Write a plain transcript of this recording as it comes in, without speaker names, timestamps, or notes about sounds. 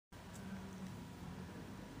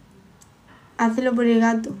Hazlo por el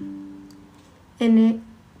gato. En el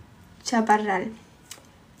chaparral.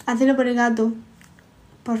 Hazlo por el gato,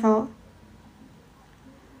 por favor.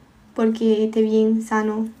 Porque esté bien,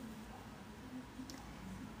 sano.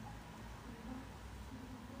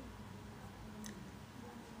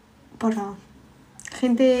 Por favor.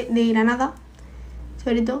 Gente de Granada,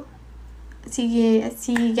 sobre todo. Así que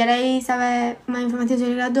si queréis saber más información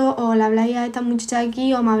sobre el gato, o le habláis a esta muchacha de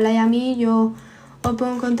aquí, o me habláis a mí, yo os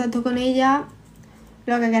pongo en contacto con ella,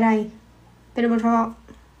 lo que queráis. Pero por favor,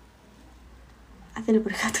 hacedlo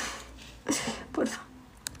por el gato. Por favor.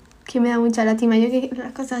 Que me da mucha lástima. Yo que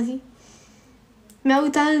las cosas así. Me ha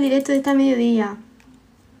gustado el directo de esta mediodía.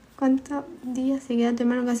 ¿Cuántos días se queda tu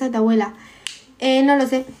hermano en casa de tu abuela? No lo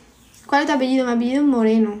sé. ¿Cuál es tu apellido? Mi apellido es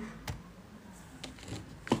Moreno.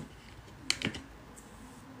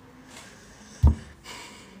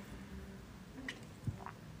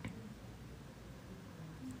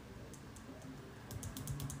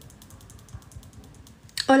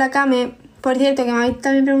 Hola Kame. Por cierto, que me habéis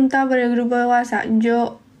también preguntado por el grupo de WhatsApp.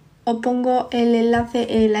 Yo os pongo el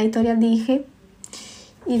enlace en la historia de IG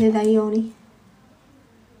y desde ahí os unís.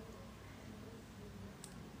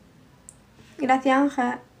 Gracias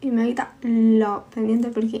Ángel. Y me quita los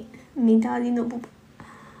pendientes porque me estaba haciendo pupa.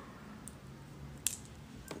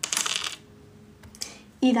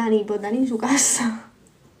 Y Dani, pues Dani en su casa.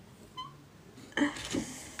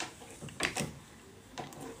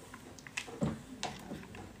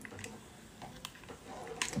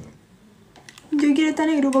 Yo quiero estar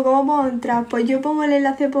en el grupo, ¿cómo puedo entrar? Pues yo pongo el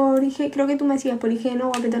enlace por IG, creo que tú me sigues por IG, ¿no,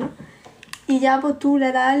 guapetona? Y ya pues tú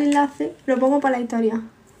le das el enlace, lo pongo para la historia.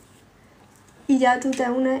 Y ya tú te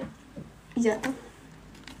unes y ya está.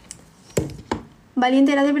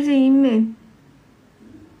 Valiente, gracias por seguirme.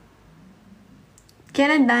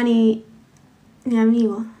 ¿Quién es Dani? Mi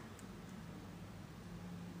amigo.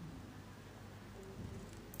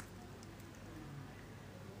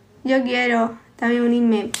 Yo quiero también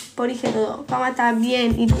unirme por IG todo. Vamos a estar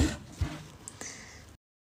bien. ¿Y tú?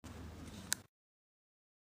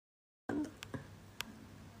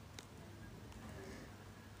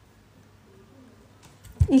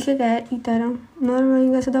 IG que es Instagram. No duermo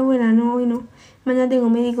en casa de tu abuela, no, hoy no. Mañana tengo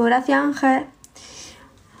médico. Gracias, Ángel.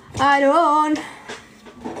 Aarón.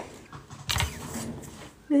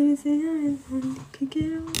 ¿Qué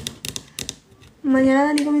quiero? Mañana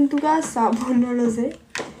Dani come en tu casa. Pues no lo sé.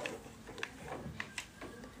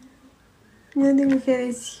 Yo tengo que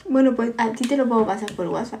decir. Bueno, pues a ti te lo puedo pasar por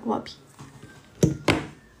WhatsApp, guapi.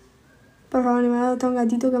 Por favor, me ha dado un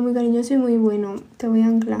gatito que es muy cariñoso y muy bueno. Te voy a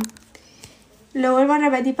anclar. Lo vuelvo a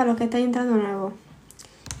repetir para los que estáis entrando nuevos.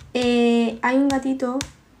 Hay un gatito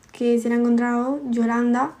que se le ha encontrado,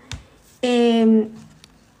 Yolanda, en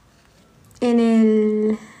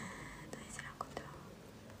el... ¿Dónde se lo ha encontrado?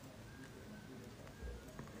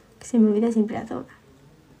 Que se me olvida siempre la zona.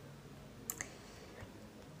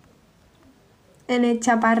 En el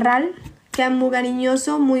chaparral, que es muy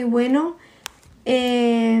cariñoso, muy bueno.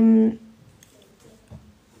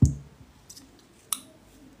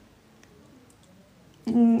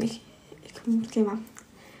 ¿Qué más?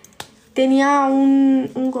 Tenía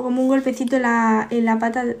como un golpecito en la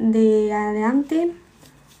pata de adelante.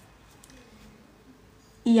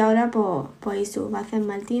 Y ahora pues eso, va a hacer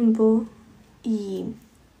mal tiempo. Y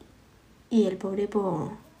el pobre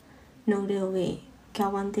pues no creo que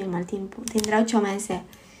aguante el mal tiempo. Tendrá 8 meses.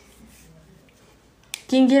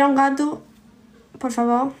 Quien quiera un gato, por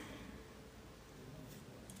favor.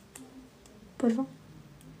 Por favor.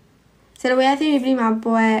 Se lo voy a decir a mi prima,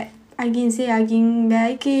 pues a quien sea, a quien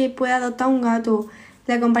veáis que pueda adoptar un gato,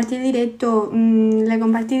 le compartí el directo, le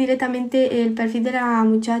compartí directamente el perfil de la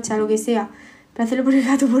muchacha, lo que sea, pero hacerlo por el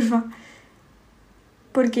gato, por favor.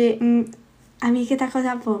 Porque a mí es que estas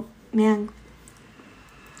cosas pues me dan,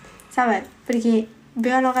 ¿sabes? Porque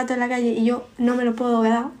veo a los gatos en la calle y yo no me los puedo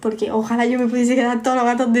quedar, porque ojalá yo me pudiese quedar todos los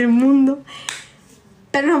gatos del mundo,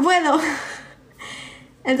 pero no puedo.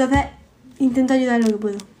 Entonces intento ayudar lo que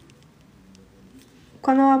puedo.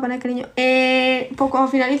 ¿Cuándo va a poner cariño? Pues cuando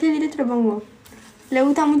finalice el directo lo pongo. Le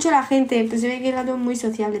gusta mucho a la gente, pero se ve que el gato es muy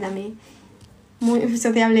sociable también. Muy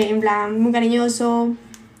sociable, en plan, muy cariñoso,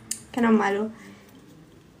 que no es malo.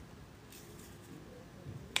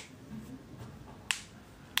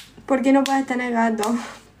 ¿Por qué no puedes tener gatos?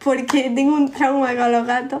 Porque tengo un trauma con los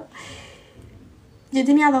gatos. Yo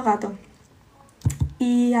tenía 2 gatos.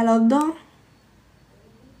 Y a los 2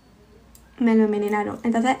 me lo envenenaron.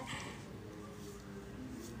 Entonces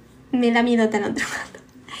me da miedo tener otro gato.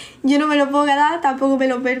 Yo no me lo puedo quedar, tampoco me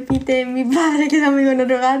lo permite mi padre quedarme con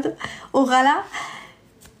otro gato. Ojalá.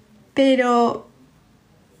 Pero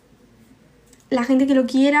la gente que lo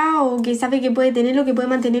quiera o que sabe que puede tenerlo, que puede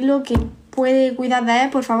mantenerlo, que puede cuidar de él,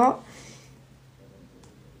 por favor.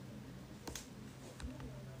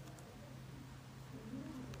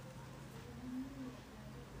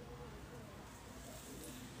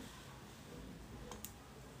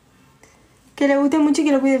 Que le guste mucho y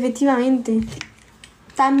que lo cuide efectivamente.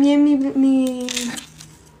 También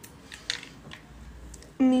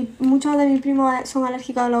muchos de mis primos son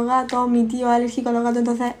alérgicos a los gatos, mi tío es alérgico a los gatos,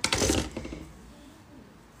 entonces...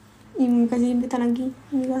 Y casi siempre están aquí,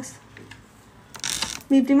 en mi casa.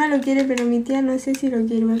 Mi prima lo quiere, pero mi tía no sé si lo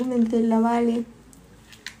quiere, voy a convencerla, vale.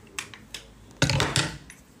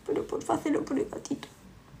 Pero porfa, hacerlo por el gatito.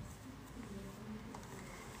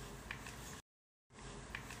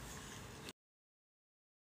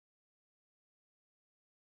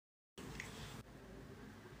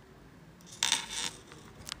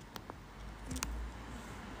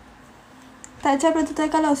 ¿Te has hecho el protector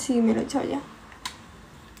de calor? Sí, me lo he echado ya.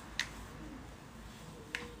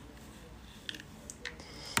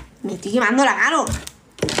 Me estoy quemando la mano.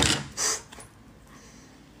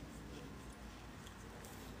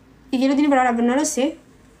 ¿Y quién lo tiene por ahora? Pero no lo sé.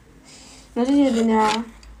 No sé si lo tendrá...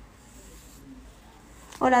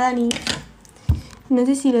 Hola, Dani. No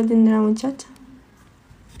sé si lo tendrá la muchacha.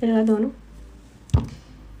 El gato, ¿no?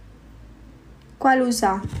 ¿Cuál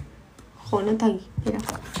usa? Jo, no está aquí. Mira.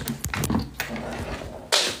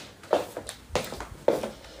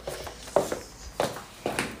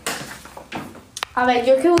 A ver,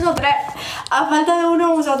 yo es que uso 3. A falta de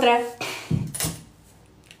uno uso 3.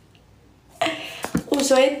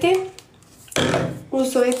 Uso este.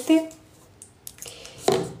 Uso este.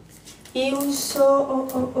 Y uso...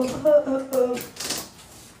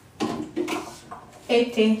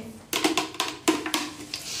 Este.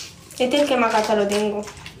 Este es el que más gasta lo tengo.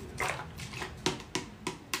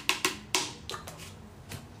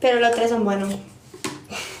 Pero los 3 son buenos.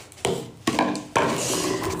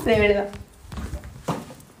 De verdad.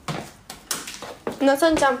 No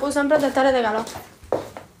son champús, son protectores de calor.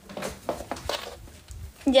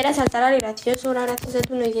 Y ahora saltará el gracioso, una graciosa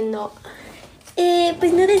tú no diciendo...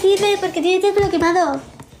 pues no te sirve porque tienes el pelo quemado.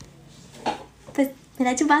 Pues me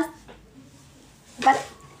la chupas. Vale.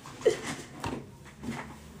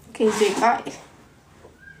 Que se cae.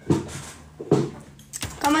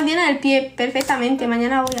 ¿Cómo tiene el pie? Perfectamente.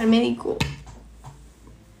 Mañana voy al médico.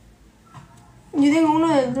 Yo tengo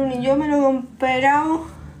uno del Bruni. Yo me lo he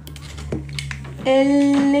comprado.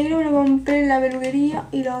 El negro me lo compré en la peluquería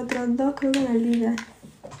y los otros dos creo que en el Lidl.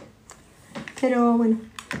 Pero bueno.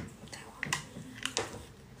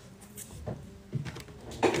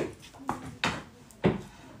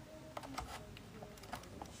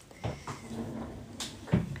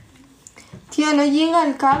 Tío, no llega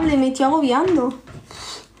el cable, me estoy agobiando.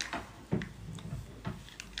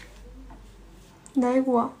 Da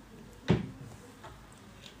igual.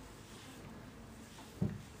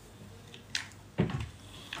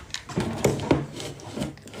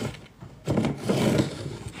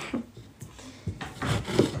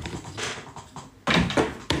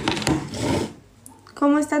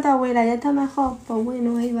 ¿Cómo está tu abuela? ¿Ya está mejor? Pues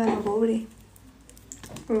bueno, ahí va la pobre.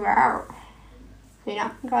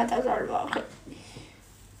 Mira, gata salvaje.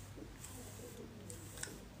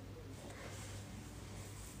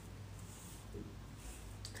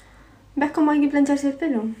 ¿Ves cómo hay que plancharse el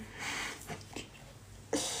pelo?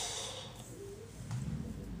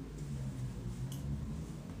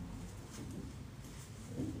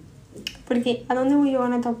 Porque, ¿a dónde voy yo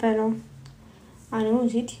con estos pelos? A ningún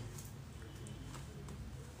sitio.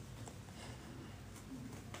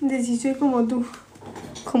 De si soy como tú.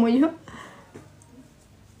 Como yo.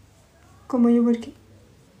 Como yo, ¿por qué?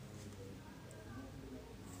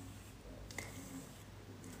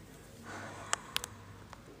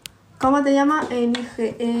 ¿Cómo te llamas?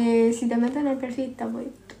 Elige. Si te metes en el perfil está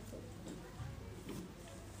puesto.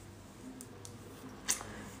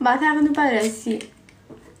 ¿Vas a hacer con tu padre? Sí.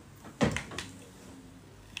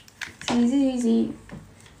 Sí.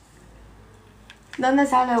 ¿Dónde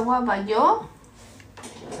sale guapa? ¿Yo?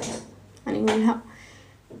 A ningún lado.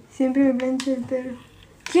 Siempre me plancho el pelo.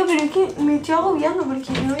 Tío, pero es que me estoy agobiando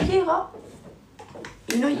porque no llega.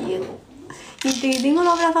 Y no llego. Y tengo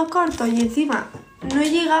los brazos cortos y encima no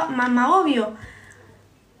llega, más me agobio.